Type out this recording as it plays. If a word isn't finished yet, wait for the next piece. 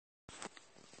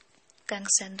Как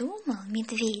задумал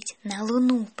медведь на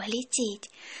луну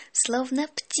полететь, словно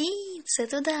птица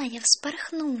туда я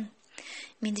вспорхну.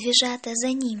 Медвежата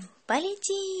за ним: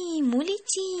 полетим,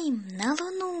 улетим на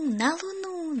луну, на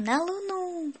луну, на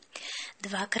луну.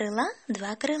 Два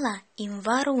крыла им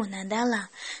ворона дала,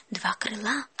 два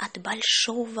крыла от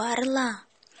большого орла.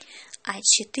 А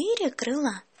 4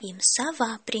 крыла им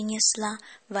сова принесла,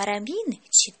 воробьиных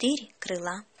 4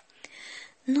 крыла.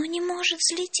 Но не может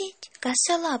взлететь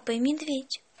косолапый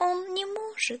медведь, он не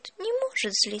может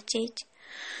взлететь.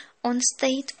 Он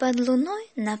стоит под луной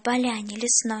на поляне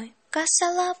лесной,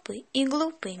 косолапый и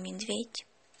глупый медведь.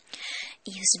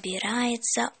 И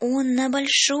взбирается он на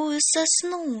большую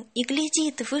сосну и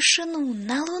глядит в вышину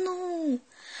на луну.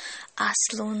 А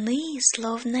с луны,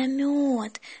 словно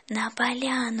мед, на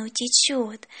поляну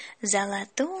течет,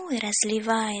 золотой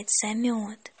разливается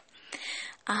мед.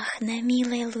 Ах, на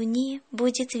милой луне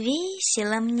будет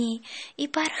весело мне и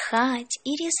порхать,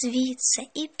 и резвиться,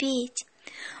 и петь.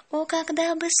 О,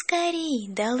 когда бы скорей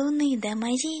до луны, до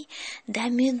моей, до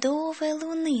медовой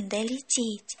луны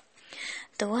долететь!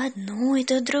 То одной,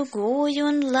 то другой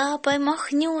он лапой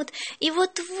махнет и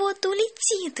вот-вот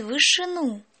улетит в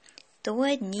вышину. То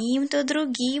одним, то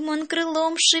другим он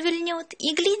крылом шевельнет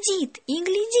и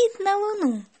глядит на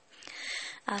луну.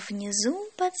 А внизу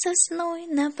под сосной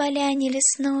на поляне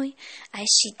лесной,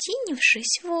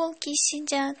 ощетинившись, волки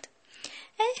сидят.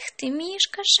 Эх ты,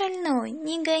 Мишка шальной,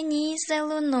 не гонись за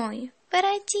луной,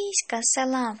 воротись,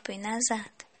 косолапый,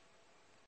 назад.